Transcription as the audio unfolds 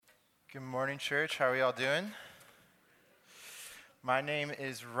Good morning, church. How are y'all doing? My name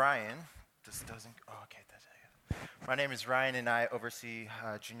is Ryan. This doesn't. Oh, okay. My name is Ryan, and I oversee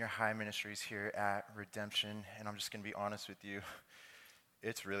junior high ministries here at Redemption. And I'm just going to be honest with you,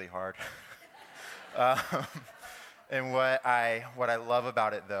 it's really hard. um, and what I love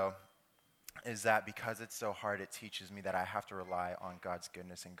about it, though, is that because it's so hard, it teaches me that I have to rely on God's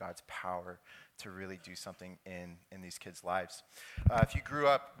goodness and God's power to really do something in these kids' lives. If you grew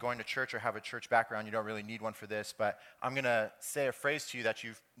up going to church or have a church background, you don't really need one for this, but I'm going to say a phrase to you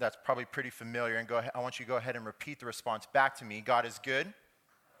that's probably pretty familiar, and I want you to go ahead and repeat the response back to me. God is good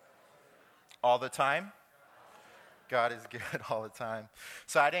all the time. God is good all the time.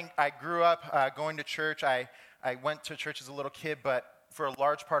 So I grew up going to church. I went to church as a little kid, but for a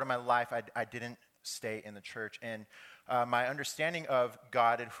large part of my life, I didn't stay in the church. And my understanding of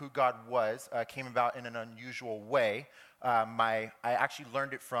God and who God was came about in an unusual way. I actually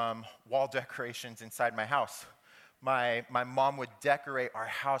learned it from wall decorations inside my house. My mom would decorate our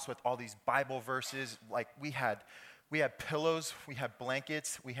house with all these Bible verses. Like we had pillows, we had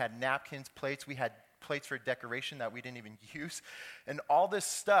blankets, we had napkins, plates, we had plates for decoration that we didn't even use. And all this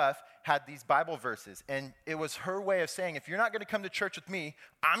stuff had these Bible verses. And it was her way of saying, if you're not going to come to church with me,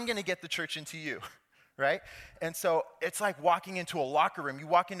 I'm going to get the church into you, right? And so it's like walking into a locker room. You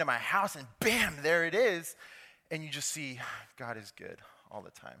walk into my house and bam, there it is. And you just see God is good all the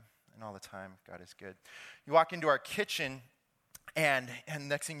time. And all the time, God is good. You walk into our kitchen and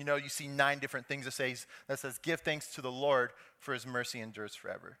next thing you know, you see 9 different things that says, give thanks to the Lord for his mercy endures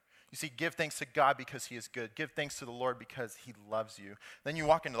forever. You see, give thanks to God because he is good. Give thanks to the Lord because he loves you. Then you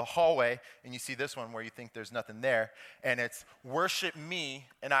walk into the hallway and you see this one where you think there's nothing there. And it's worship me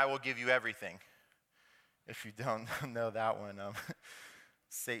and I will give you everything. If you don't know that one,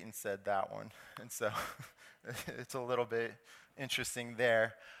 Satan said that one. And so it's a little bit interesting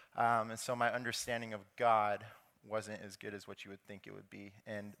there. And so my understanding of God wasn't as good as what you would think it would be.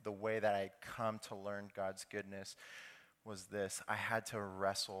 And the way that I come to learn God's goodness was this. I had to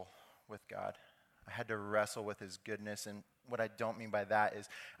wrestle with God. I had to wrestle with his goodness. And what I don't mean by that is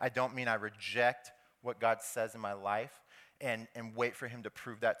I don't mean I reject what God says in my life and wait for him to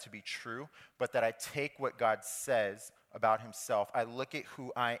prove that to be true, but that I take what God says about himself. I look at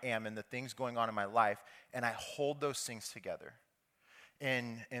who I am and the things going on in my life, and I hold those things together.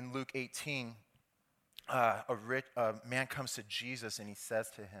 In Luke 18, a man comes to Jesus and he says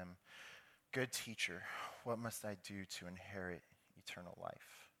to him, "Good teacher, what must I do to inherit eternal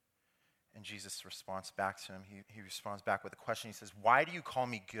life?" And Jesus responds back to him. He responds back with a question. He says, "Why do you call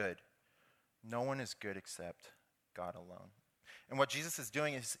me good? No one is good except God alone." And what Jesus is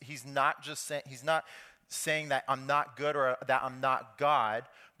doing is he's not saying that I'm not good or that I'm not God,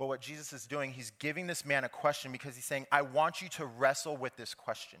 but what Jesus is doing, he's giving this man a question because he's saying, I want you to wrestle with this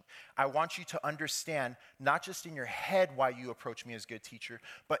question. I want you to understand, not just in your head why you approach me as good teacher,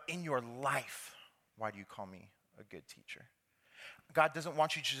 but in your life, why do you call me a good teacher? God doesn't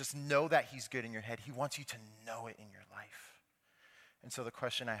want you to just know that he's good in your head. He wants you to know it in your life. And so the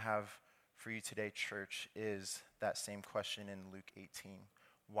question I have for you today, church, is that same question in Luke 18.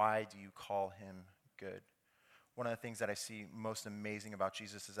 Why do you call him good? One of the things that I see most amazing about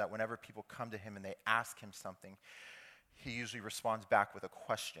Jesus is that whenever people come to him and they ask him something, he usually responds back with a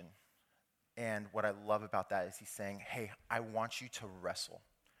question. And what I love about that is he's saying, hey, I want you to wrestle.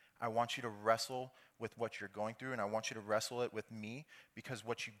 I want you to wrestle with what you're going through, and I want you to wrestle it with me, because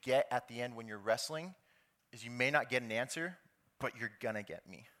what you get at the end when you're wrestling is you may not get an answer, but you're going to get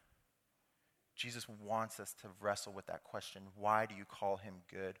me. Jesus wants us to wrestle with that question. Why do you call him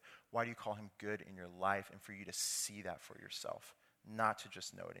good? Why do you call him good in your life? And for you to see that for yourself, not to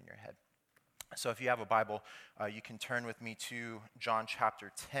just know it in your head. So if you have a Bible, you can turn with me to John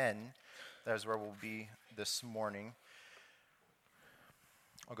chapter 10. That is where we'll be this morning.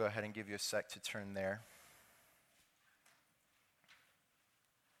 I'll go ahead and give you a sec to turn there.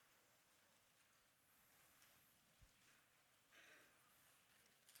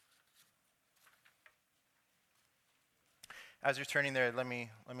 As you're turning there, let me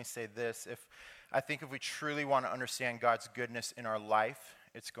say this. I think if we truly want to understand God's goodness in our life,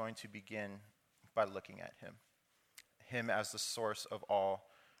 it's going to begin by looking at him as the source of all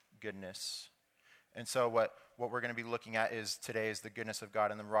goodness. And so what we're going to be looking at today is the goodness of God,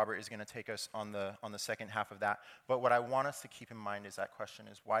 and then Robert is going to take us on the second half of that. But what I want us to keep in mind is that question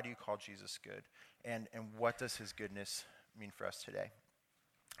is, why do you call Jesus good? And what does his goodness mean for us today?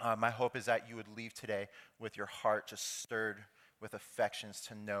 My hope is that you would leave today with your heart just stirred with affections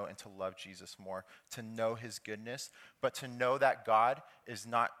to know and to love Jesus more, to know his goodness, but to know that God is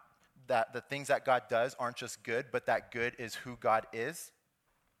not, that the things that God does aren't just good, but that good is who God is.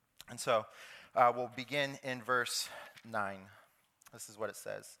 And so we'll begin in verse 9. This is what it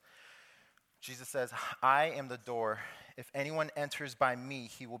says. Jesus says, I am the door. If anyone enters by me,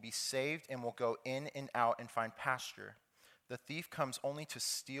 he will be saved and will go in and out and find pasture. The thief comes only to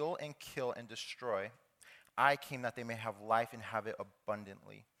steal and kill and destroy. I came that they may have life and have it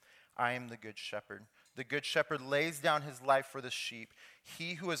abundantly. I am the good shepherd. The good shepherd lays down his life for the sheep.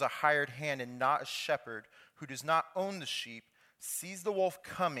 He who is a hired hand and not a shepherd, who does not own the sheep, sees the wolf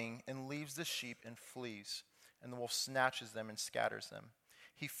coming and leaves the sheep and flees. And the wolf snatches them and scatters them.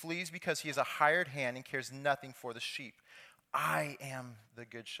 He flees because he is a hired hand and cares nothing for the sheep. I am the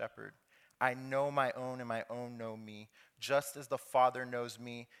good shepherd. I know my own and my own know me, just as the Father knows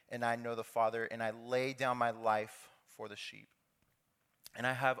me and I know the Father, and I lay down my life for the sheep. And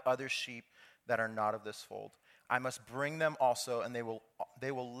I have other sheep that are not of this fold. I must bring them also, and they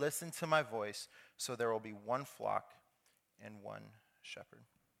will listen to my voice, so there will be one flock and one shepherd.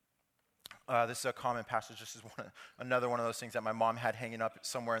 This is a common passage. This is another one of those things that my mom had hanging up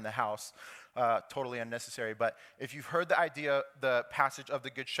somewhere in the house. Totally unnecessary. But if you've heard the passage of the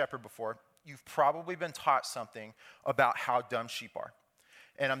Good Shepherd before, you've probably been taught something about how dumb sheep are.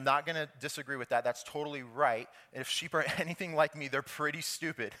 And I'm not going to disagree with that. That's totally right. And if sheep are anything like me, they're pretty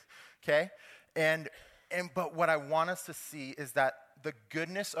stupid. Okay? But what I want us to see is that the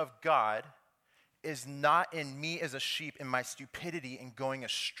goodness of God is not in me as a sheep in my stupidity and going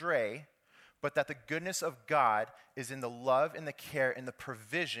astray, but that the goodness of God is in the love and the care and the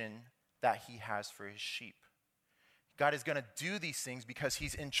provision that he has for his sheep. God is going to do these things because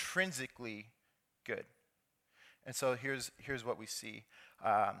he's intrinsically good. And so here's what we see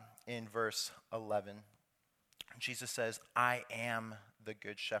in verse 11. Jesus says, I am the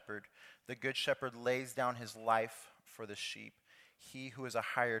good shepherd. The good shepherd lays down his life for the sheep. He who is a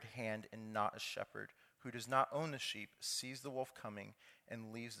hired hand and not a shepherd, who does not own the sheep, sees the wolf coming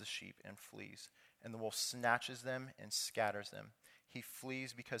and leaves the sheep and flees. And the wolf snatches them and scatters them. He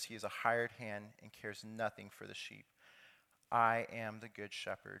flees because he is a hired hand and cares nothing for the sheep. I am the good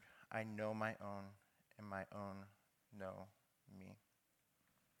shepherd. I know my own, and my own know me.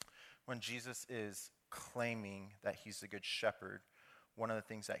 When Jesus is claiming that he's the good shepherd, one of the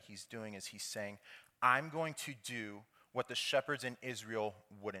things that he's doing is he's saying, I'm going to do what the shepherds in Israel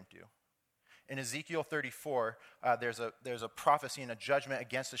wouldn't do. In Ezekiel 34, there's a prophecy and a judgment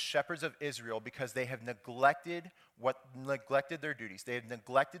against the shepherds of Israel because they have neglected their duties. They have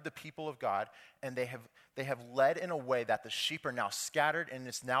neglected the people of God, and they have led in a way that the sheep are now scattered and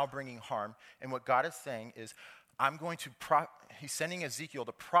it's now bringing harm. And what God is saying is, he's sending Ezekiel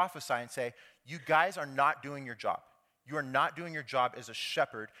to prophesy and say, you guys are not doing your job. You are not doing your job as a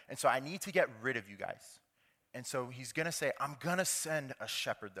shepherd, and so I need to get rid of you guys. And so he's going to say, I'm going to send a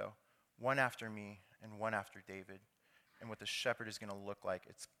shepherd, though, one after me and one after David. And what the shepherd is going to look like,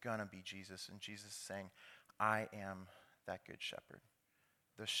 it's going to be Jesus. And Jesus is saying, I am that good shepherd.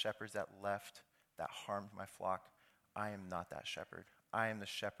 The shepherds that left, that harmed my flock, I am not that shepherd. I am the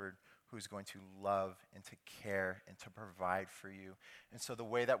shepherd who is going to love and to care and to provide for you. And so the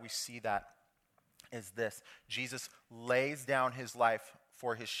way that we see that is this. Jesus lays down his life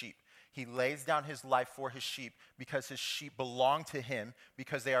for his sheep. He lays down his life for his sheep because his sheep belong to him,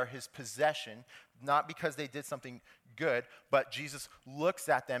 because they are his possession, not because they did something good, but Jesus looks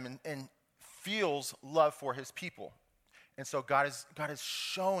at them and feels love for his people. And so God is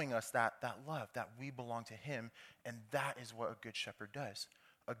showing us that love, that we belong to him, and that is what a good shepherd does.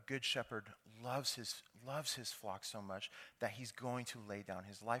 A good shepherd loves his flock so much that he's going to lay down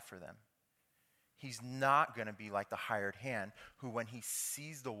his life for them. He's not going to be like the hired hand who, when he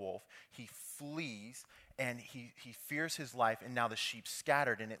sees the wolf, he flees and he fears his life, and now the sheep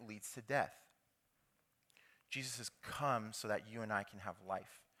scattered and it leads to death. Jesus has come so that you and I can have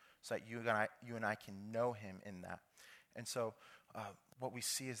life, so that you and I can know him in that. And so what we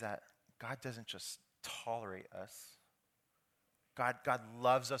see is that God doesn't just tolerate us. God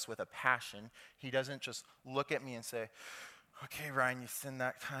loves us with a passion. He doesn't just look at me and say, okay, Ryan, you sinned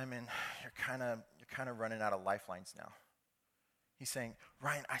that time and you're kind of running out of lifelines now. He's saying,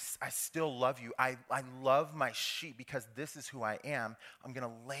 Ryan, I still love you. I love my sheep because this is who I am. I'm going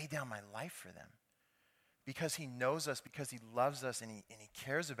to lay down my life for them. Because he knows us, because he loves us, and he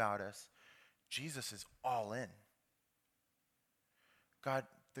cares about us, Jesus is all in. God,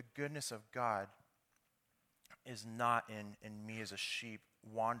 the goodness of God is not in me as a sheep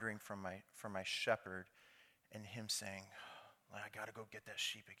wandering from my shepherd and him saying, I got to go get that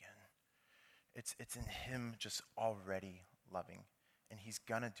sheep again. It's in him just already loving. And he's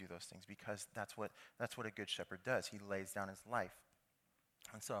going to do those things because that's what a good shepherd does. He lays down his life.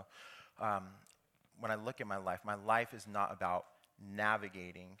 And so when I look at my life is not about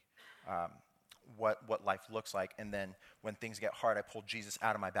navigating what life looks like. And then when things get hard, I pull Jesus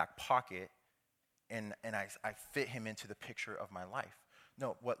out of my back pocket and I fit him into the picture of my life.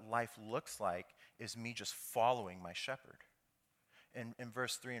 No, what life looks like is me just following my shepherd. In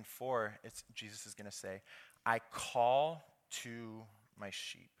verse 3 and 4, Jesus is going to say, I call to my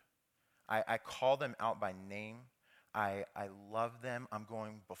sheep. I call them out by name. I love them. I'm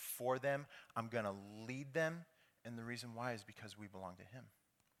going before them. I'm going to lead them. And the reason why is because we belong to him.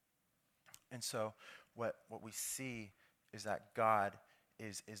 And so what we see is that God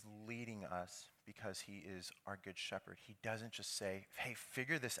is leading us because he is our good shepherd. He doesn't just say, hey,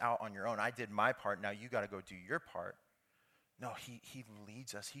 figure this out on your own. I did my part. Now you got to go do your part. No, he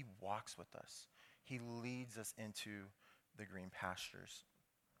leads us. He walks with us. He leads us into the green pastures.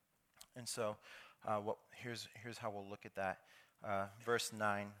 And so here's how we'll look at that. Verse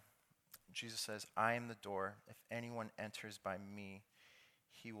 9, Jesus says, I am the door. If anyone enters by me,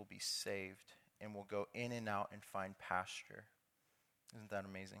 he will be saved and will go in and out and find pasture. Isn't that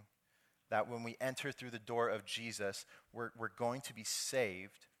amazing? That when we enter through the door of Jesus, we're going to be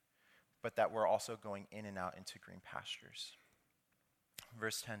saved, but that we're also going in and out into green pastures.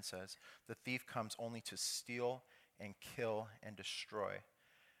 Verse 10 says, the thief comes only to steal and kill and destroy.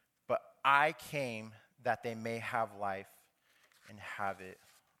 But I came that they may have life and have it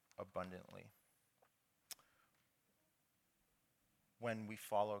abundantly. When we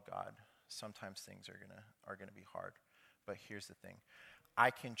follow God, sometimes things are gonna be hard. But here's the thing.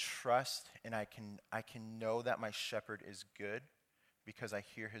 I can trust and I can know that my shepherd is good because I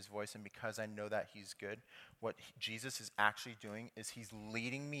hear his voice and because I know that he's good. What Jesus is actually doing is he's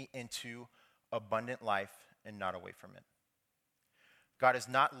leading me into abundant life and not away from it. God is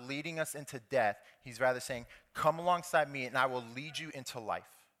not leading us into death. He's rather saying, come alongside me and I will lead you into life.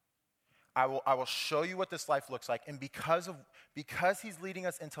 I will show you what this life looks like. And because he's leading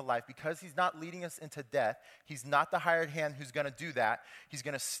us into life, because he's not leading us into death, he's not the hired hand who's going to do that. He's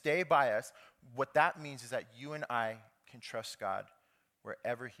going to stay by us. What that means is that you and I can trust God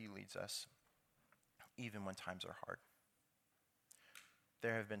wherever he leads us, even when times are hard.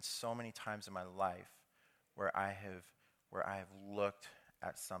 There have been so many times in my life where I have looked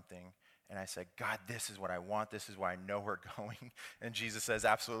at something and I said, God, this is what I want. This is where I know we're going. And Jesus says,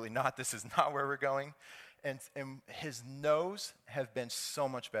 absolutely not. This is not where we're going. And his no's have been so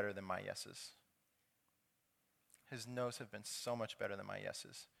much better than my yeses. His no's have been so much better than my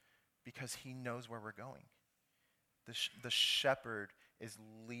yeses because he knows where we're going. The shepherd is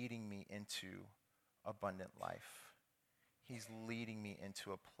leading me into abundant life. He's leading me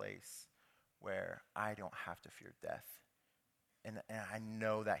into a place where I don't have to fear death. And I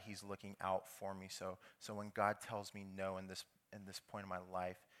know that he's looking out for me. So when God tells me no in this point in my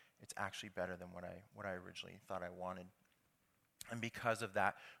life, it's actually better than what I originally thought I wanted. And because of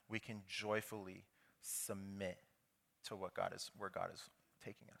that, we can joyfully submit to where God is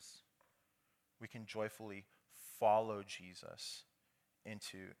taking us. We can joyfully follow Jesus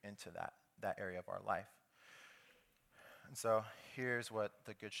into that area of our life. And so here's what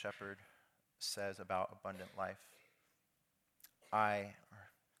the Good Shepherd says about abundant life.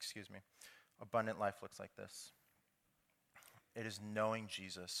 Abundant life looks like this. It is knowing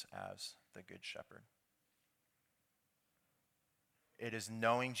Jesus as the Good Shepherd. It is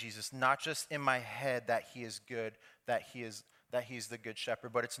knowing Jesus, not just in my head that he is good, that he is the Good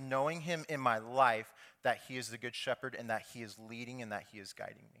Shepherd, but it's knowing him in my life that he is the Good Shepherd and that he is leading and that he is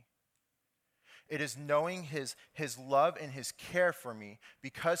guiding me. It is knowing his love and his care for me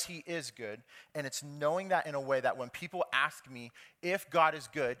because he is good. And it's knowing that in a way that when people ask me if God is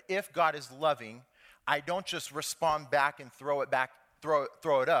good, if God is loving, I don't just respond back and throw it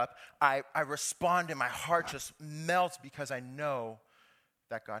up. I respond and my heart just melts because I know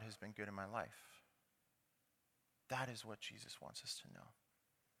that God has been good in my life. That is what Jesus wants us to know.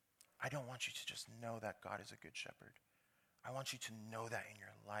 I don't want you to just know that God is a good shepherd. I want you to know that in your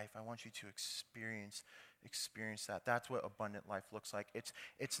life. I want you to experience that. That's what abundant life looks like.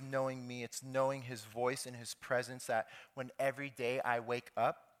 It's knowing me. It's knowing his voice and his presence, that when every day I wake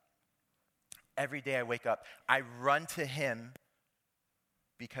up, I run to him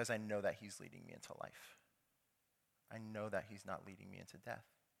because I know that he's leading me into life. I know that he's not leading me into death.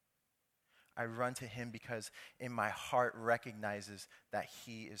 I run to him because in my heart recognizes that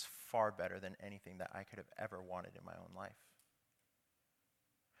he is far better than anything that I could have ever wanted in my own life.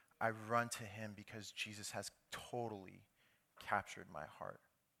 I run to him because Jesus has totally captured my heart.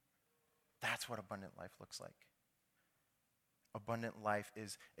 That's what abundant life looks like. Abundant life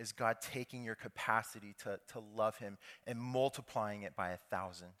is God taking your capacity to love him and multiplying it by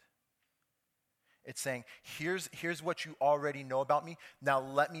 1,000. It's saying, here's what you already know about me. Now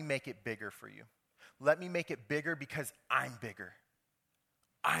let me make it bigger for you. Let me make it bigger because I'm bigger.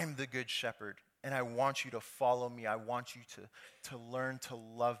 I'm the good shepherd, and I want you to follow me. I want you to learn to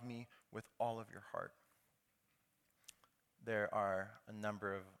love me with all of your heart. There are a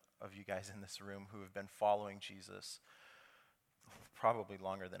number of you guys in this room who have been following Jesus probably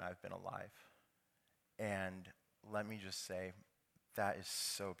longer than I've been alive. And let me just say, that is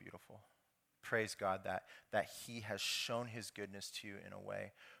so beautiful. Praise God that he has shown his goodness to you in a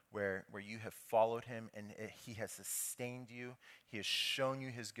way where you have followed him, and he has sustained you. He has shown you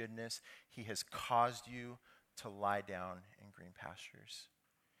his goodness. He has caused you to lie down in green pastures.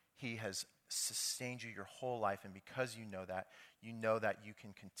 He has sustained you your whole life, and because you know that you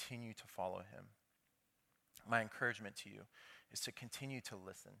can continue to follow him. My encouragement to you is to continue to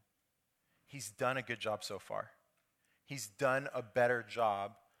listen. He's done a good job so far. He's done a better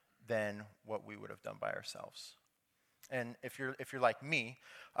job than what we would have done by ourselves. And if you're like me,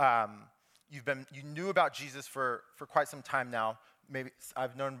 you knew about Jesus for quite some time now. Maybe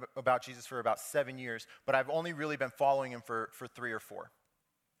I've known about Jesus for about 7 years, but I've only really been following him for 3 or 4.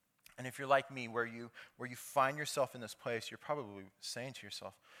 And if you're like me, where you find yourself in this place, you're probably saying to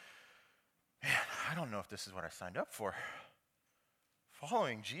yourself, man, I don't know if this is what I signed up for.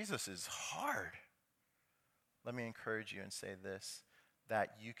 Following Jesus is hard. Let me encourage you and say this,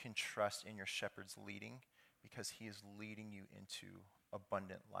 that you can trust in your shepherd's leading because he is leading you into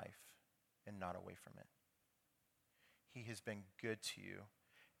abundant life and not away from it. He has been good to you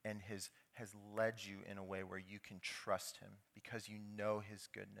and has led you in a way where you can trust him because you know his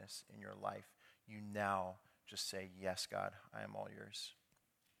goodness in your life. You now just say, yes, God, I am all yours.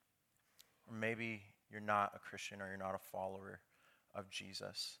 Or maybe you're not a Christian or you're not a follower of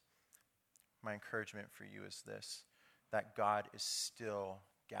Jesus. My encouragement for you is this, that God is still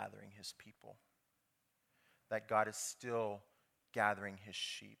gathering his people. That God is still gathering his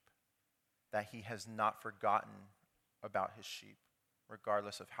sheep. That he has not forgotten about his sheep,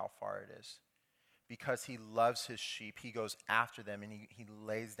 regardless of how far it is. Because he loves his sheep, he goes after them and he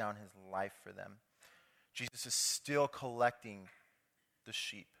lays down his life for them. Jesus is still collecting the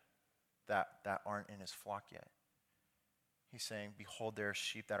sheep that aren't in his flock yet. He's saying, behold, there are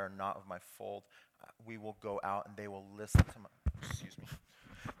sheep that are not of my fold. We will go out and they will listen to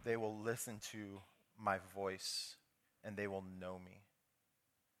they will listen to my voice and they will know me.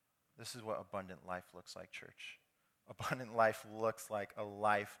 This is what abundant life looks like, church. Abundant life looks like a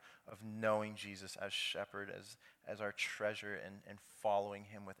life of knowing Jesus as shepherd, as our treasure, and following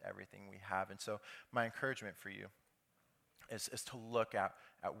him with everything we have. And so my encouragement for you is to look at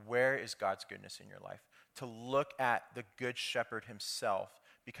where is God's goodness in your life. To look at the good shepherd himself,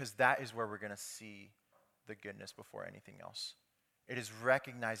 because that is where we're going to see the goodness before anything else. It is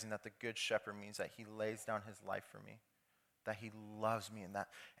recognizing that the good shepherd means that he lays down his life for me, that he loves me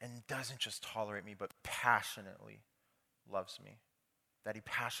and doesn't just tolerate me, but passionately loves me, that he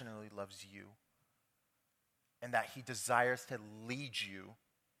passionately loves you, and that he desires to lead you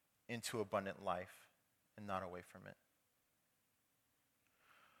into abundant life and not away from it.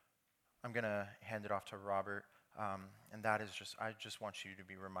 I'm going to hand it off to Robert, and that is I just want you to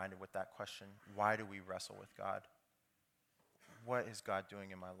be reminded with that question, why do we wrestle with God? What is God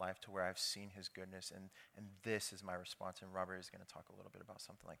doing in my life to where I've seen his goodness, and this is my response, and Robert is going to talk a little bit about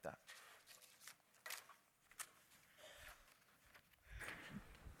something like that.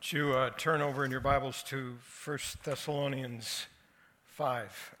 Would you turn over in your Bibles to 1 Thessalonians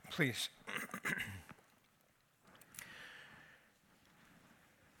 5, please?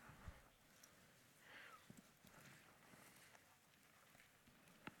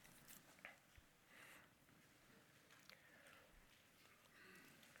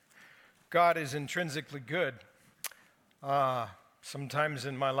 God is intrinsically good. Sometimes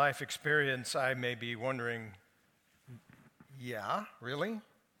in my life experience, I may be wondering, yeah, really?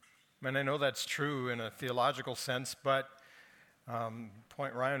 I mean, I know that's true in a theological sense, but the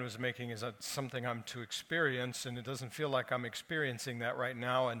point Ryan was making is that something I'm to experience, and it doesn't feel like I'm experiencing that right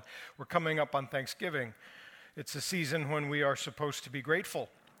now. And we're coming up on Thanksgiving. It's a season when we are supposed to be grateful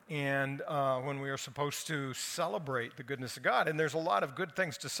and when we are supposed to celebrate the goodness of God. And there's a lot of good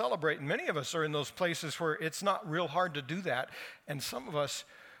things to celebrate, and many of us are in those places where it's not real hard to do that. And some of us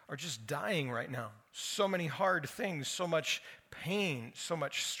are just dying right now. So many hard things, so much pain, so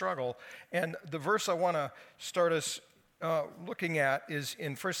much struggle. And the verse I want to start us looking at is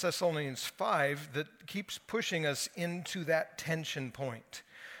in 1 Thessalonians 5 that keeps pushing us into that tension point.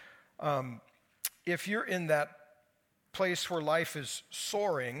 If you're in that place where life is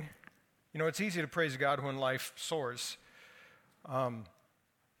soaring, you know, it's easy to praise God when life soars.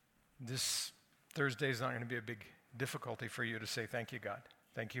 This Thursday is not going to be a big difficulty for you to say, thank you, God.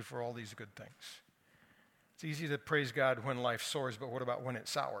 Thank you for all these good things. It's easy to praise God when life soars, but what about when it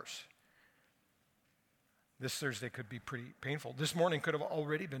sours? This Thursday could be pretty painful. This morning could have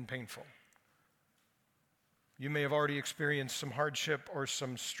already been painful. You may have already experienced some hardship or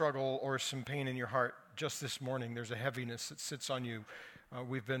some struggle or some pain in your heart. Just this morning, there's a heaviness that sits on you.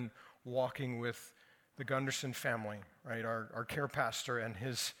 We've been walking with the Gunderson family, right? Our care pastor and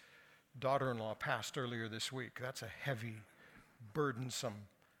his daughter-in-law passed earlier this week. That's a heavy, burdensome,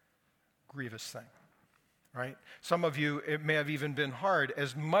 grievous thing, right? Some of you, it may have even been hard.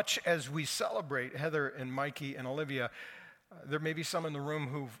 As much as we celebrate Heather and Mikey and Olivia, there may be some in the room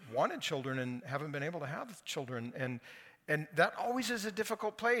who've wanted children and haven't been able to have children. And that always is a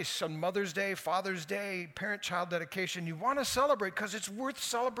difficult place. On Mother's Day, Father's Day, parent-child dedication, you want to celebrate because it's worth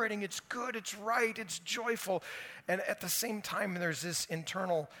celebrating. It's good, it's right, it's joyful. And at the same time, there's this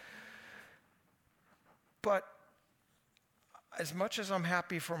internal, but as much as I'm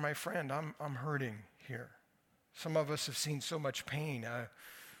happy for my friend, I'm hurting here. Some of us have seen so much pain.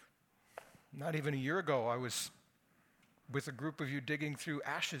 Not even a year ago, I was with a group of you digging through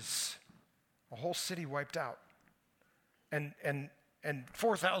ashes, a whole city wiped out, and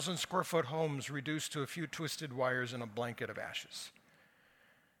 4,000 square foot homes reduced to a few twisted wires and a blanket of ashes.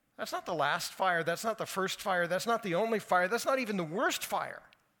 That's not the last fire. That's not the first fire. That's not the only fire. That's not even the worst fire.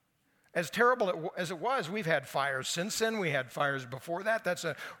 As terrible as it was, we've had fires since then. We had fires before that. That's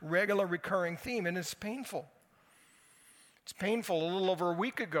a regular recurring theme, and it's painful. It's painful. A little over a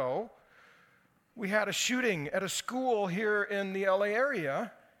week ago, we had a shooting at a school here in the LA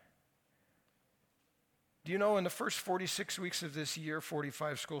area. Do you know in the first 46 weeks of this year,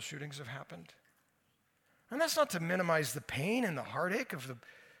 45 school shootings have happened? And that's not to minimize the pain and the heartache of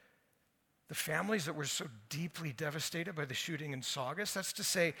the families that were so deeply devastated by the shooting in Saugus. That's to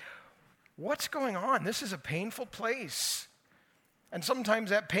say, what's going on? This is a painful place. And sometimes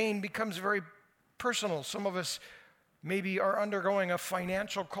that pain becomes very personal. Some of us maybe are undergoing a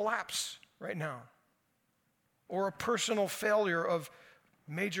financial collapse right now, or a personal failure of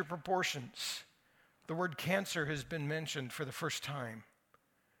major proportions. The word cancer has been mentioned for the first time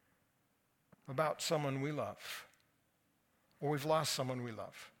about someone we love, or we've lost someone we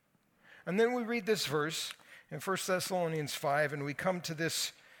love. And then we read this verse in 1 Thessalonians 5, and we come to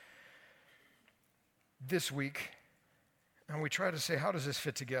this week, and we try to say, how does this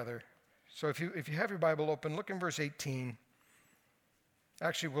fit together? So if you have your Bible open, look in verse 18.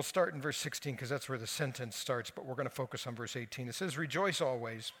 Actually, we'll start in verse 16 because that's where the sentence starts, but we're going to focus on verse 18. It says, rejoice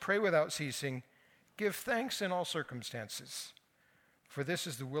always, pray without ceasing, give thanks in all circumstances, for this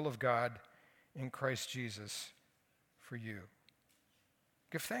is the will of God in Christ Jesus for you.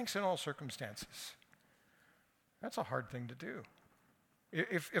 Give thanks in all circumstances. That's a hard thing to do.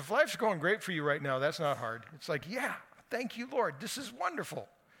 If life's going great for you right now, that's not hard. It's like, yeah, thank you, Lord. This is wonderful.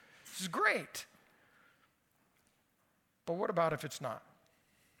 This is great. But what about if it's not?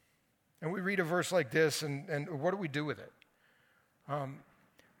 And we read a verse like this, and what do we do with it?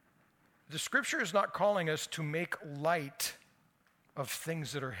 The Scripture is not calling us to make light of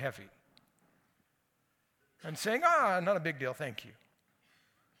things that are heavy and saying, not a big deal, thank you.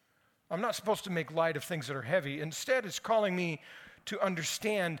 I'm not supposed to make light of things that are heavy. Instead, it's calling me to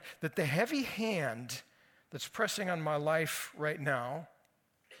understand that the heavy hand that's pressing on my life right now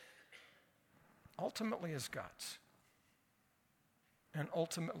ultimately is God's. And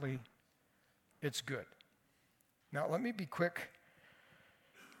ultimately, it's good. Now, let me be quick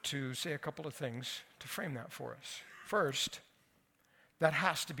to say a couple of things to frame that for us. First, that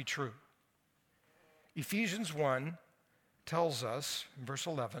has to be true. Ephesians 1 tells us, in verse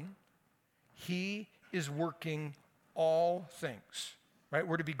 11, He is working all things, right?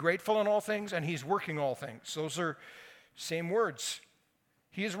 We're to be grateful in all things, and He's working all things. Those are same words.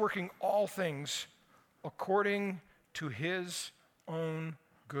 He is working all things according to His own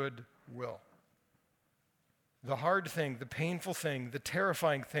good will. The hard thing, the painful thing, the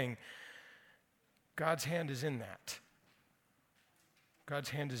terrifying thing, God's hand is in that. God's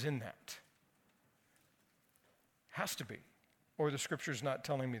hand is in that. Has to be, or the Scripture's not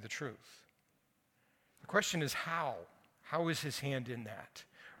telling me the truth. The question is how? How is His hand in that?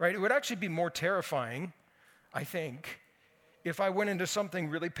 Right? It would actually be more terrifying, I think, if I went into something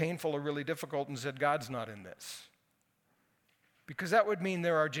really painful or really difficult and said, God's not in this. Because that would mean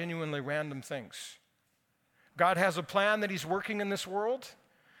there are genuinely random things. God has a plan that He's working in this world,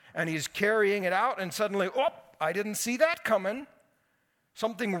 and He's carrying it out, and suddenly, I didn't see that coming.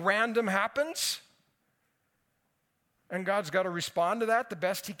 Something random happens, and God's got to respond to that the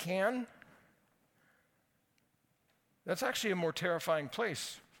best He can. That's actually a more terrifying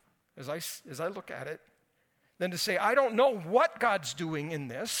place as I look at it, than to say, I don't know what God's doing in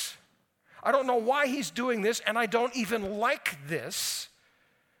this. I don't know why he's doing this, and I don't even like this.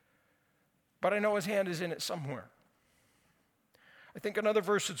 But I know his hand is in it somewhere. I think another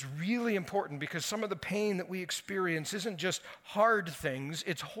verse that's really important, because some of the pain that we experience isn't just hard things,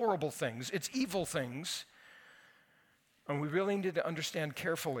 it's horrible things, it's evil things. And we really need to understand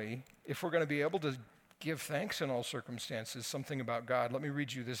carefully, if we're going to be able to give thanks in all circumstances, something about God. Let me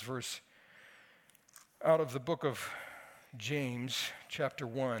read you this verse out of the book of James, chapter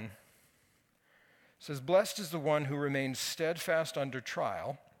 1. It says, "Blessed is the one who remains steadfast under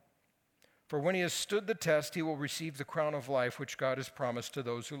trial, for when he has stood the test, he will receive the crown of life which God has promised to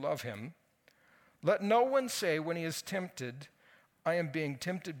those who love him. Let no one say when he is tempted, I am being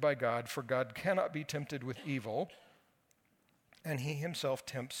tempted by God, for God cannot be tempted with evil, and he himself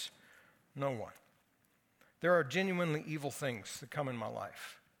tempts no one." There are genuinely evil things that come in my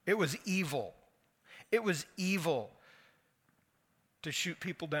life. It was evil. It was evil to shoot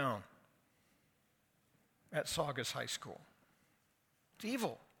people down at Saugus High School. It's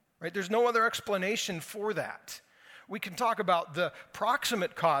evil, right? There's no other explanation for that. We can talk about the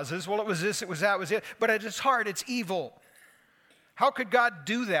proximate causes. Well, it was this, it was that, it was it. But at its heart, it's evil. How could God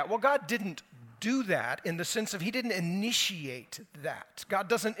do that? Well, God didn't do that in the sense of he didn't initiate that. God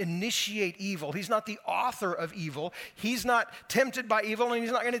doesn't initiate evil. He's not the author of evil. He's not tempted by evil, and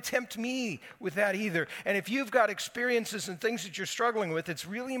he's not going to tempt me with that either. And if you've got experiences and things that you're struggling with, it's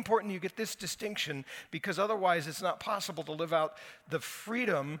really important you get this distinction, because otherwise it's not possible to live out the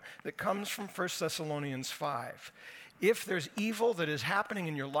freedom that comes from 1 Thessalonians 5. If there's evil that is happening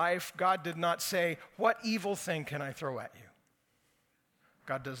in your life, God did not say, what evil thing can I throw at you?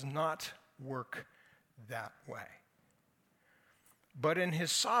 God does not work that way. But in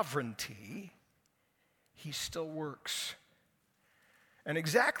his sovereignty, he still works. And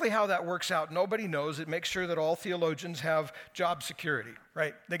exactly how that works out, nobody knows. It makes sure that all theologians have job security,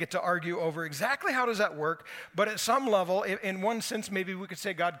 right? They get to argue over exactly how does that work. But at some level, in one sense, maybe we could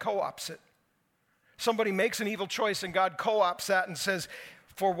say God co-opts it. Somebody makes an evil choice and God co-opts that and says,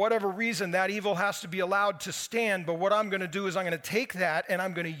 for whatever reason, that evil has to be allowed to stand, but what I'm going to do is I'm going to take that and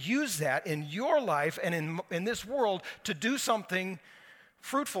I'm going to use that in your life and in this world to do something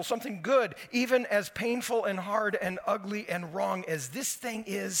fruitful, something good. Even as painful and hard and ugly and wrong as this thing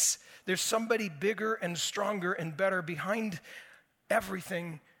is, there's somebody bigger and stronger and better behind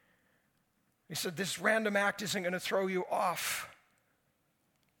everything. He said, this random act isn't going to throw you off.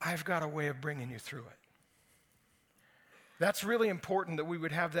 I've got a way of bringing you through it. That's really important that we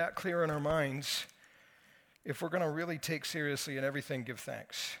would have that clear in our minds if we're going to really take seriously in everything, give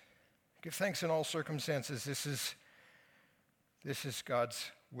thanks. Give thanks in all circumstances. This is God's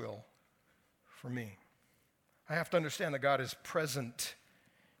will for me. I have to understand that God is present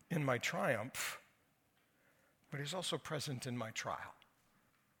in my triumph, but he's also present in my trial.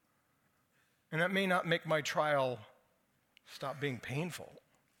 And that may not make my trial stop being painful.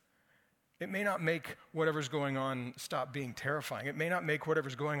 It may not make whatever's going on stop being terrifying. It may not make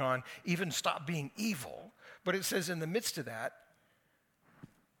whatever's going on even stop being evil. But it says in the midst of that,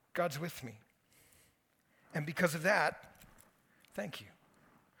 God's with me. And because of that, thank you.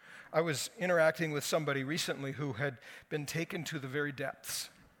 I was interacting with somebody recently who had been taken to the very depths.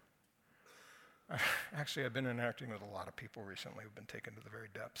 Actually, I've been interacting with a lot of people recently who've been taken to the very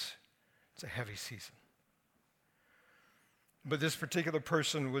depths. It's a heavy season. But this particular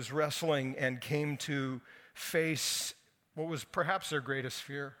person was wrestling and came to face what was perhaps their greatest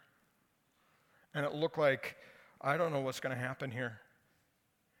fear. And it looked like, I don't know what's going to happen here.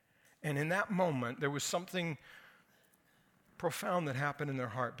 And in that moment, there was something profound that happened in their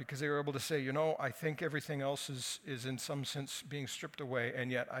heart, because they were able to say, I think everything else is in some sense being stripped away,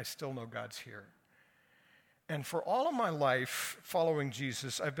 and yet I still know God's here. And for all of my life following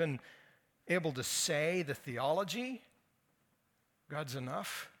Jesus, I've been able to say the theology, God's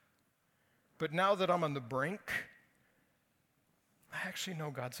enough. But now that I'm on the brink, I actually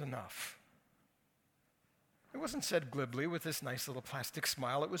know God's enough. It wasn't said glibly with this nice little plastic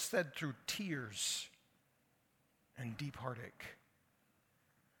smile. It was said through tears and deep heartache.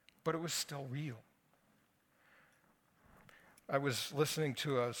 But it was still real. I was listening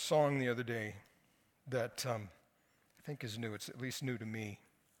to a song the other day that I think is new. It's at least new to me.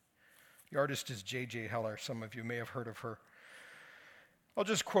 The artist is J.J. Heller. Some of you may have heard of her. I'll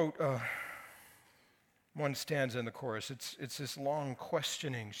just quote one stanza in the chorus. It's this long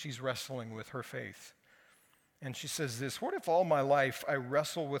questioning. She's wrestling with her faith. And she says this, what if all my life I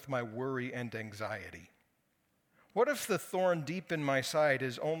wrestle with my worry and anxiety? What if the thorn deep in my side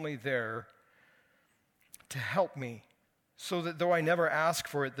is only there to help me so that though I never ask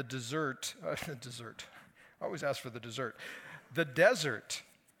for it, I always ask for the dessert. The desert,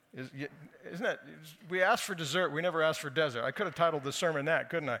 isn't it? We ask for dessert, we never ask for desert. I could have titled the sermon that,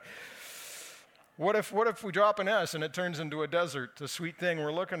 couldn't I? What if we drop an S and it turns into a desert? The sweet thing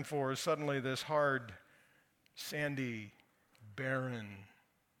we're looking for is suddenly this hard, sandy, barren,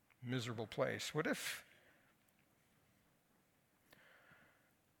 miserable place. What if,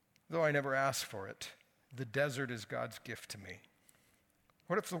 though I never ask for it, the desert is God's gift to me?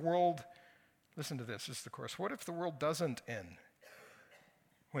 What if the world, listen to this is the chorus, what if the world doesn't end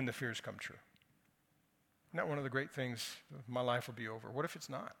when the fears come true? Isn't that one of the great things? My life will be over. What if it's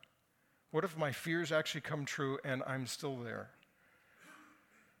not? What if my fears actually come true and I'm still there?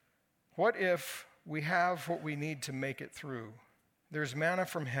 What if we have what we need to make it through? There's manna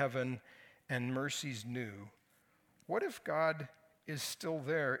from heaven and mercies new. What if God is still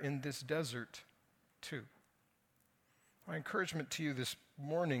there in this desert too? My encouragement to you this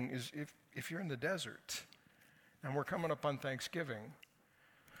morning is if you're in the desert and we're coming up on Thanksgiving,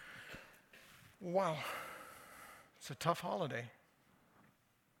 wow, it's a tough holiday.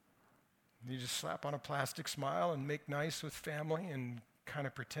 You just slap on a plastic smile and make nice with family and kind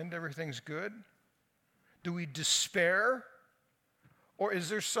of pretend everything's good? Do we despair? Or is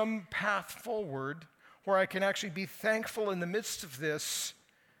there some path forward where I can actually be thankful in the midst of this,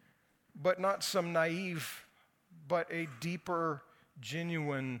 but not some naive, but a deeper,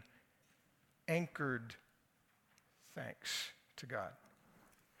 genuine, anchored thanks to God?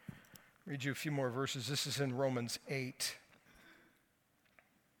 I'll read you a few more verses. This is in Romans 8.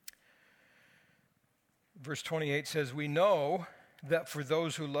 Verse 28 says, we know that for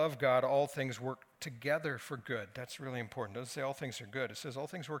those who love God, all things work together for good. That's really important. It doesn't say all things are good. It says all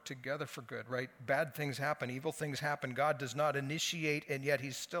things work together for good, right? Bad things happen, evil things happen. God does not initiate, and yet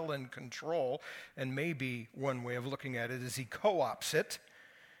he's still in control. And maybe one way of looking at it is he co-ops it.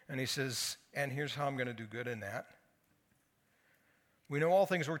 And he says, and here's how I'm going to do good in that. We know all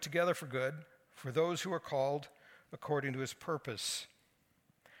things work together for good for those who are called according to his purpose.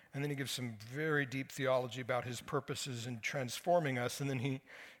 And then he gives some very deep theology about his purposes in transforming us. And then he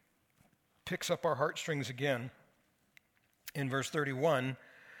picks up our heartstrings again in verse 31.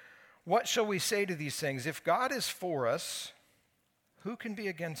 What shall we say to these things? If God is for us, who can be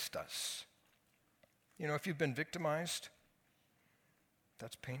against us? You know, if you've been victimized,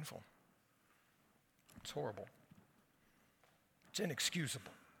 that's painful. It's horrible. It's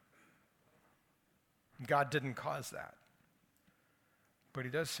inexcusable. God didn't cause that. But he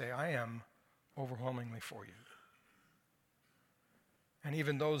does say, I am overwhelmingly for you. And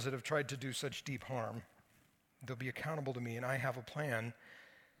even those that have tried to do such deep harm, they'll be accountable to me, and I have a plan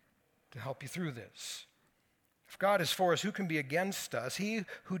to help you through this. If God is for us, who can be against us? He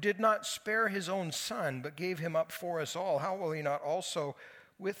who did not spare his own son, but gave him up for us all, how will he not also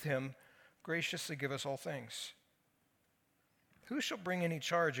with him graciously give us all things? Who shall bring any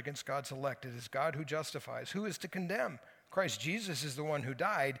charge against God's elect? It is God who justifies. Who is to condemn? Christ Jesus is the one who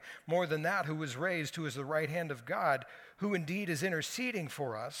died, more than that, who was raised, who is the right hand of God, who indeed is interceding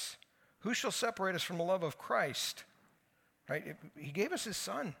for us. Who shall separate us from the love of Christ? Right? He gave us his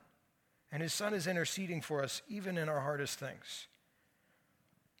son, and his son is interceding for us even in our hardest things.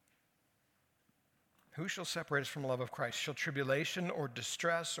 Who shall separate us from the love of Christ? Shall tribulation or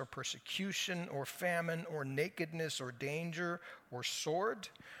distress or persecution or famine or nakedness or danger or sword?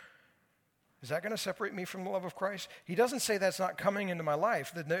 Is that going to separate me from the love of Christ? He doesn't say that's not coming into my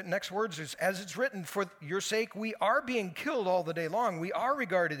life. The next words is, as it's written, for your sake, we are being killed all the day long. We are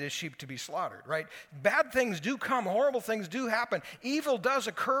regarded as sheep to be slaughtered, right? Bad things do come. Horrible things do happen. Evil does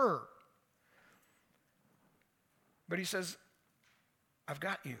occur. But he says, I've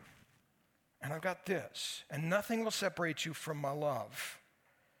got you. And I've got this. And nothing will separate you from my love.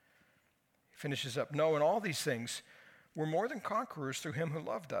 He finishes up, no, in all these things, we're more than conquerors through him who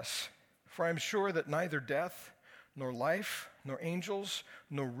loved us. For I am sure that neither death, nor life, nor angels,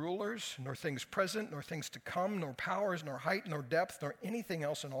 nor rulers, nor things present, nor things to come, nor powers, nor height, nor depth, nor anything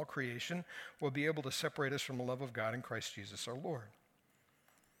else in all creation will be able to separate us from the love of God in Christ Jesus our Lord.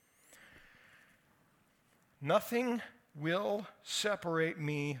 Nothing will separate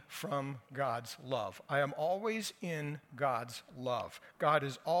me from God's love. I am always in God's love. God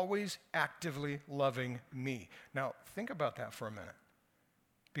is always actively loving me. Now, think about that for a minute.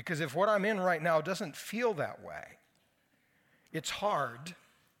 Because if what I'm in right now doesn't feel that way, it's hard.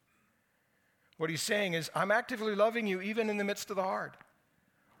 What he's saying is, I'm actively loving you even in the midst of the hard.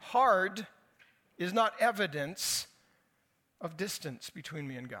 Hard is not evidence of distance between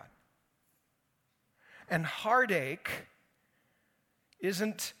me and God. And heartache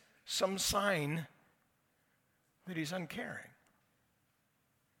isn't some sign that he's uncaring.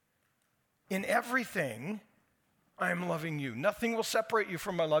 In everything, I am loving you. Nothing will separate you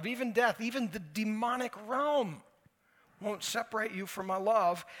from my love. Even death, even the demonic realm won't separate you from my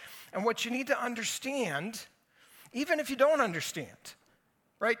love. And what you need to understand, even if you don't understand,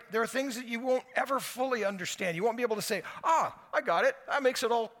 right? There are things that you won't ever fully understand. You won't be able to say, I got it. That makes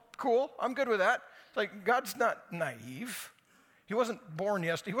it all cool. I'm good with that. Like, God's not naive. He wasn't born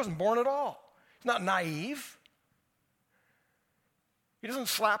yesterday. He wasn't born at all. He's not naive. He doesn't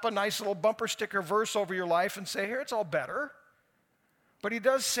slap a nice little bumper sticker verse over your life and say, here, it's all better. But he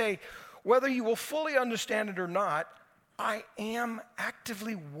does say, whether you will fully understand it or not, I am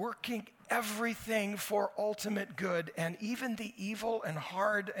actively working everything for ultimate good, and even the evil and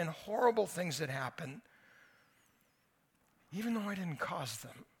hard and horrible things that happen, even though I didn't cause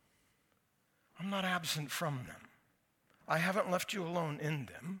them, I'm not absent from them. I haven't left you alone in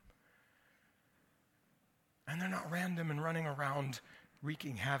them. And they're not random and running around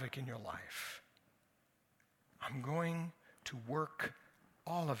wreaking havoc in your life. I'm going to work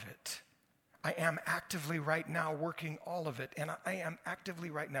all of it. I am actively right now working all of it, and I am actively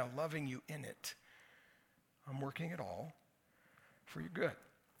right now loving you in it. I'm working it all for your good.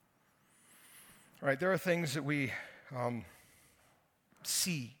 All right, there are things that we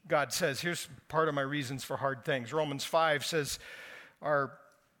see. God says, here's part of my reasons for hard things. Romans 5 says, our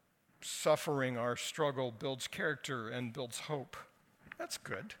suffering, our struggle builds character and builds hope. That's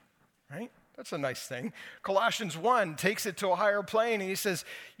good, right? That's a nice thing. Colossians 1 takes it to a higher plane, and he says,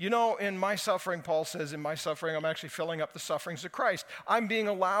 in my suffering, Paul says, in my suffering, I'm actually filling up the sufferings of Christ. I'm being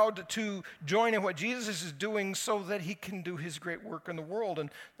allowed to join in what Jesus is doing so that he can do his great work in the world, and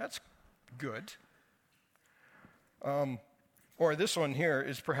that's good. Or this one here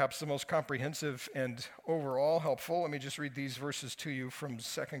is perhaps the most comprehensive and overall helpful. Let me just read these verses to you from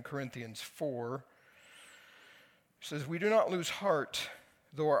 2 Corinthians 4. It says, we do not lose heart.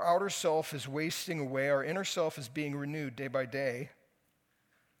 Though our outer self is wasting away, our inner self is being renewed day by day.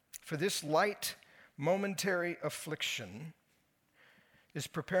 For this light, momentary affliction is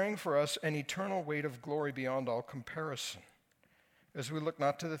preparing for us an eternal weight of glory beyond all comparison, as we look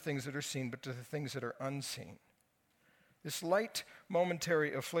not to the things that are seen, but to the things that are unseen. This light,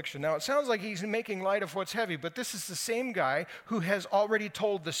 momentary affliction. Now, it sounds like he's making light of what's heavy, but this is the same guy who has already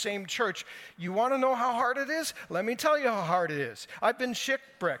told the same church, you want to know how hard it is? Let me tell you how hard it is. I've been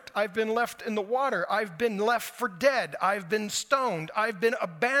shipwrecked. I've been left in the water. I've been left for dead. I've been stoned. I've been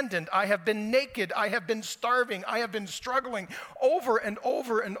abandoned. I have been naked. I have been starving. I have been struggling over and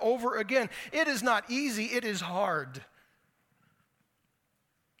over and over again. It is not easy. It is hard.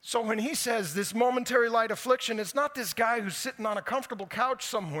 So when he says this momentary light affliction, it's not this guy who's sitting on a comfortable couch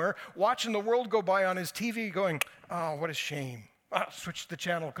somewhere watching the world go by on his TV going, oh, what a shame. I'll switch the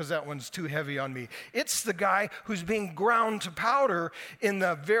channel because that one's too heavy on me. It's the guy who's being ground to powder in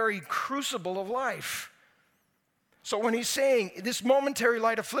the very crucible of life. So when he's saying this momentary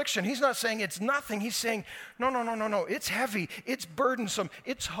light affliction, he's not saying it's nothing. He's saying, no. It's heavy. It's burdensome.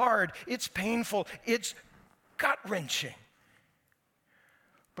 It's hard. It's painful. It's gut-wrenching.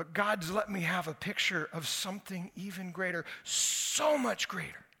 But God's let me have a picture of something even greater, so much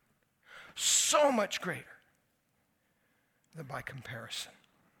greater than by comparison.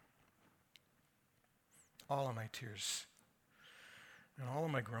 All of my tears and all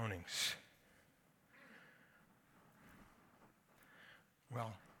of my groanings,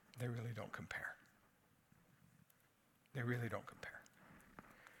 well, they really don't compare. They really don't compare.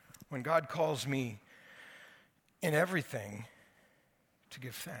 When God calls me in everything to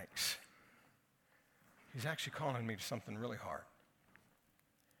give thanks, he's actually calling me to something really hard.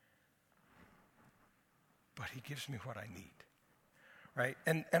 But he gives me what I need, right?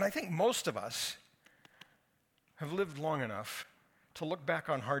 And I think most of us have lived long enough to look back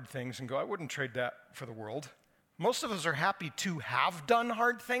on hard things and go, I wouldn't trade that for the world. Most of us are happy to have done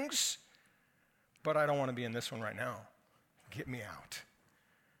hard things, but I don't want to be in this one right now. Get me out.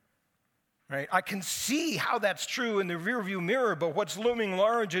 Right? I can see how that's true in the rearview mirror, but what's looming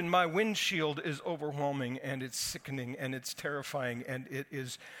large in my windshield is overwhelming, and it's sickening, and it's terrifying, and it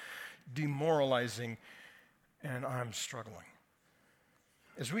is demoralizing, and I'm struggling.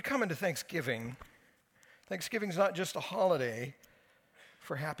 As we come into Thanksgiving, Thanksgiving's not just a holiday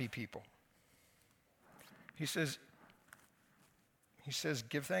for happy people. He says,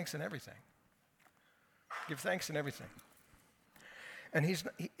 give thanks in everything. Give thanks in everything. And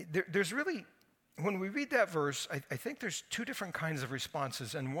there's really, when we read that verse, I think there's two different kinds of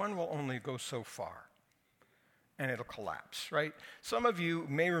responses, and one will only go so far, and it'll collapse, right? Some of you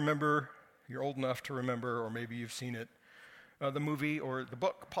may remember, you're old enough to remember, or maybe you've seen it, the movie or the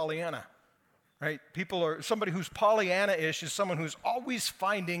book Pollyanna, right? Somebody who's Pollyanna-ish is someone who's always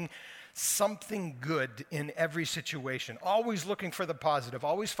finding something good in every situation, always looking for the positive,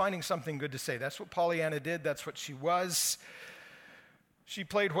 always finding something good to say. That's what Pollyanna did. That's what she was. She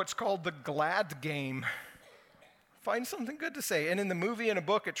played what's called the glad game. Find something good to say. And in the movie and a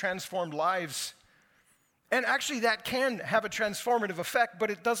book, it transformed lives. And actually, that can have a transformative effect, but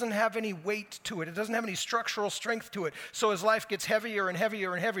it doesn't have any weight to it. It doesn't have any structural strength to it. So as life gets heavier and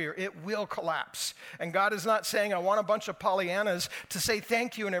heavier and heavier, it will collapse. And God is not saying, I want a bunch of Pollyannas to say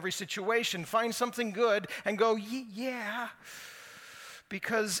thank you in every situation. Find something good and go, yeah.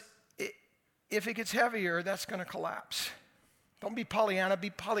 Because if it gets heavier, that's going to collapse. Don't be Pollyanna, be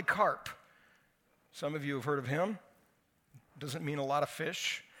Polycarp. Some of you have heard of him. Doesn't mean a lot of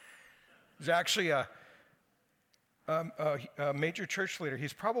fish. He's actually a major church leader.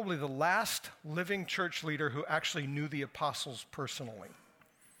 He's probably the last living church leader who actually knew the apostles personally.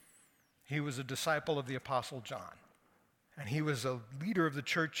 He was a disciple of the apostle John. And he was a leader of the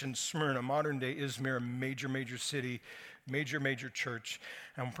church in Smyrna, modern-day Izmir, a major city, major church.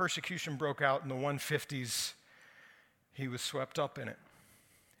 And when persecution broke out in the 150s, he was swept up in it.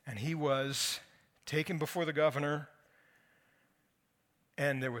 And he was taken before the governor,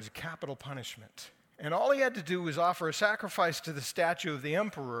 and there was capital punishment. And all he had to do was offer a sacrifice to the statue of the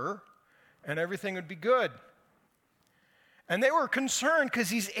emperor, and everything would be good. And they were concerned because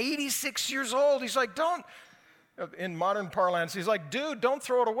he's 86 years old. He's like, in modern parlance, he's like, dude, don't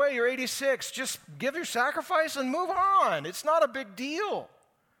throw it away. You're 86. Just give your sacrifice and move on. It's not a big deal.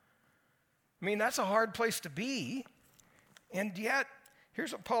 I mean, that's a hard place to be. And yet,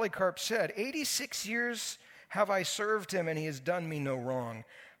 here's what Polycarp said, 86 years have I served him, and he has done me no wrong.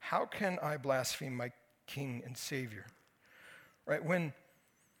 How can I blaspheme my King and Savior? Right? When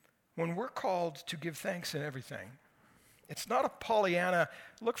we're called to give thanks in everything, it's not a Pollyanna,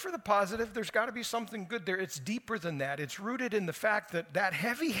 look for the positive, there's got to be something good there. It's deeper than that. It's rooted in the fact that that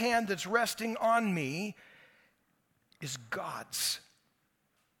heavy hand that's resting on me is God's,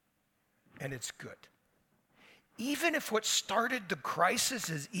 and it's good. Even if what started the crisis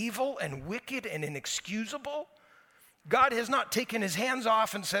is evil and wicked and inexcusable, God has not taken his hands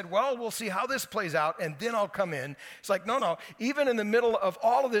off and said, well, we'll see how this plays out, and then I'll come in. It's like, no. Even in the middle of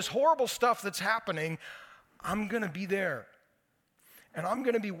all of this horrible stuff that's happening, I'm going to be there. And I'm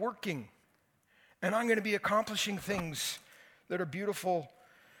going to be working. And I'm going to be accomplishing things that are beautiful,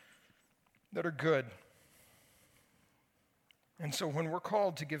 that are good. And so when we're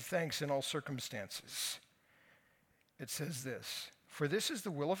called to give thanks in all circumstances, it says this, for this is the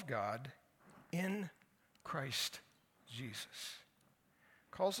will of God in Christ Jesus.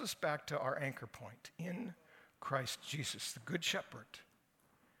 Calls us back to our anchor point, in Christ Jesus, the Good Shepherd.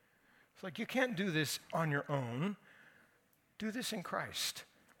 It's like you can't do this on your own. Do this in Christ.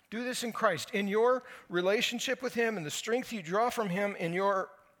 Do this in Christ. In your relationship with him and the strength you draw from him, in your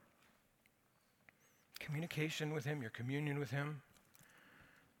communication with him, your communion with him.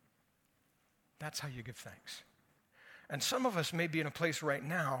 That's how you give thanks. And some of us may be in a place right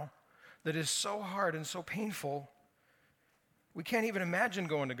now that is so hard and so painful, we can't even imagine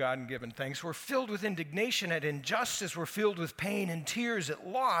going to God and giving thanks. We're filled with indignation at injustice. We're filled with pain and tears at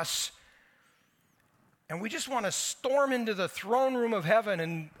loss. And we just want to storm into the throne room of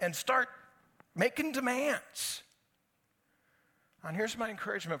heaven and start making demands. And here's my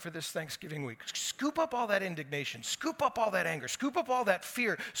encouragement for this Thanksgiving week. Scoop up all that indignation. Scoop up all that anger. Scoop up all that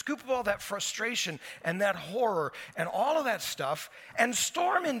fear. Scoop up all that frustration and that horror and all of that stuff and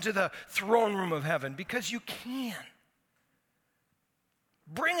storm into the throne room of heaven because you can.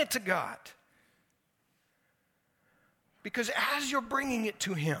 Bring it to God. Because as you're bringing it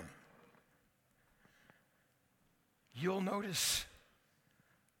to him, you'll notice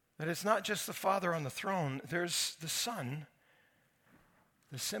that it's not just the Father on the throne. There's the Son,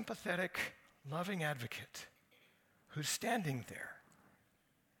 the sympathetic, loving advocate who's standing there,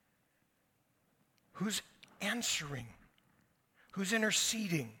 who's answering, who's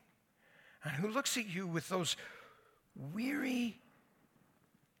interceding, and who looks at you with those weary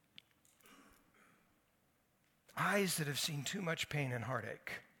eyes that have seen too much pain and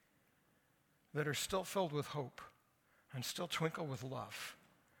heartache, that are still filled with hope and still twinkle with love.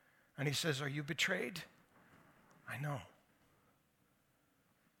 And he says, are you betrayed? I know.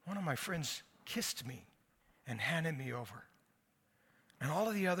 One of my friends kissed me and handed me over. And all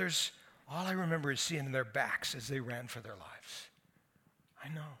of the others, all I remember is seeing their backs as they ran for their lives. I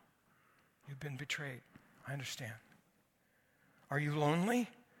know. You've been betrayed. I understand. Are you lonely?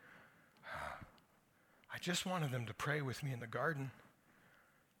 I just wanted them to pray with me in the garden,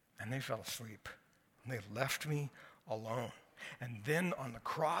 and they fell asleep. And they left me alone. And then on the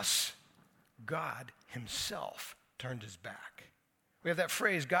cross, God himself turned his back. We have that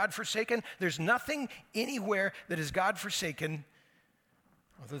phrase, God forsaken. There's nothing anywhere that is God forsaken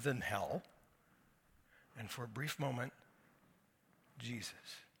other than hell. And for a brief moment, Jesus.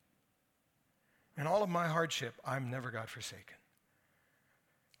 In all of my hardship, I'm never God forsaken.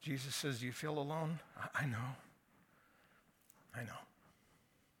 Jesus says, do you feel alone? I know. I know.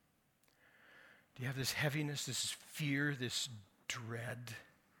 Do you have this heaviness, this fear, this dread?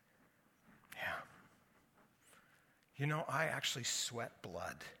 Yeah. You know, I actually sweat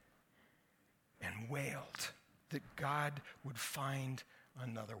blood and wailed that God would find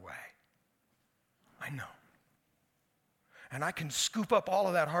another way. I know. And I can scoop up all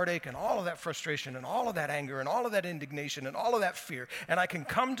of that heartache and all of that frustration and all of that anger and all of that indignation and all of that fear, and I can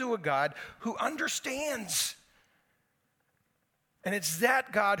come to a God who understands. And it's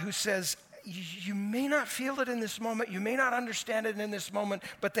that God who says, you may not feel it in this moment, you may not understand it in this moment,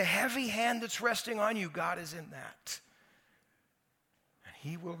 but the heavy hand that's resting on you, God is in that. And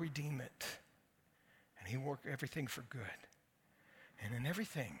he will redeem it. And he will work everything for good. And in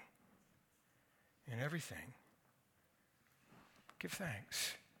everything, give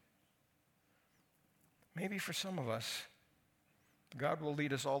thanks. Maybe for some of us, God will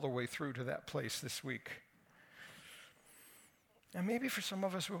lead us all the way through to that place this week. And maybe for some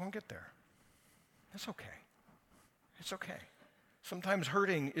of us, we won't get there. That's okay. It's okay. Sometimes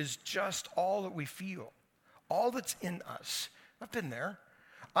hurting is just all that we feel, all that's in us. I've been there.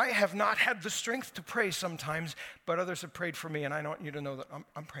 I have not had the strength to pray sometimes, but others have prayed for me, and I want you to know that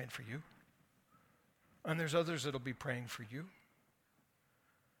I'm praying for you. And there's others that'll be praying for you.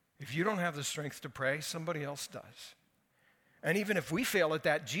 If you don't have the strength to pray, somebody else does. And even if we fail at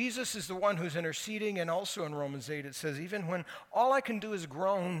that, Jesus is the one who's interceding, and also in Romans 8 it says, even when all I can do is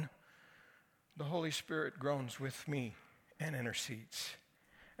groan, the Holy Spirit groans with me and intercedes.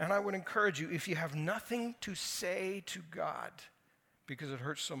 And I would encourage you, if you have nothing to say to God because it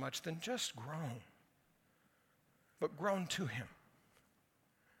hurts so much, then just groan. But groan to him.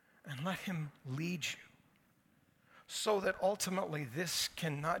 And let him lead you. So that ultimately this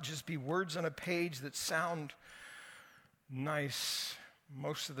can not just be words on a page that sound nice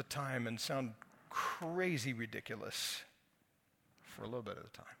most of the time and sound crazy ridiculous for a little bit of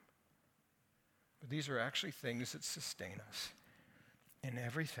the time. But these are actually things that sustain us. In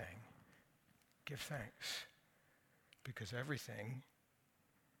everything, give thanks. Because everything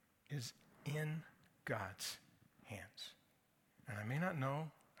is in God's hands. And I may not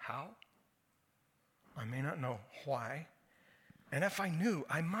know how. I may not know why. And if I knew,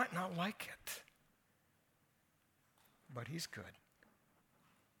 I might not like it. But he's good.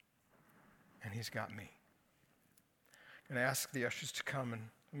 And he's got me. I'm going to ask the ushers to come and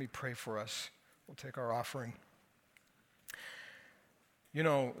let me pray for us. We'll take our offering. You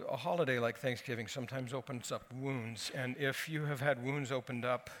know, a holiday like Thanksgiving sometimes opens up wounds. And if you have had wounds opened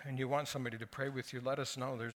up and you want somebody to pray with you, let us know.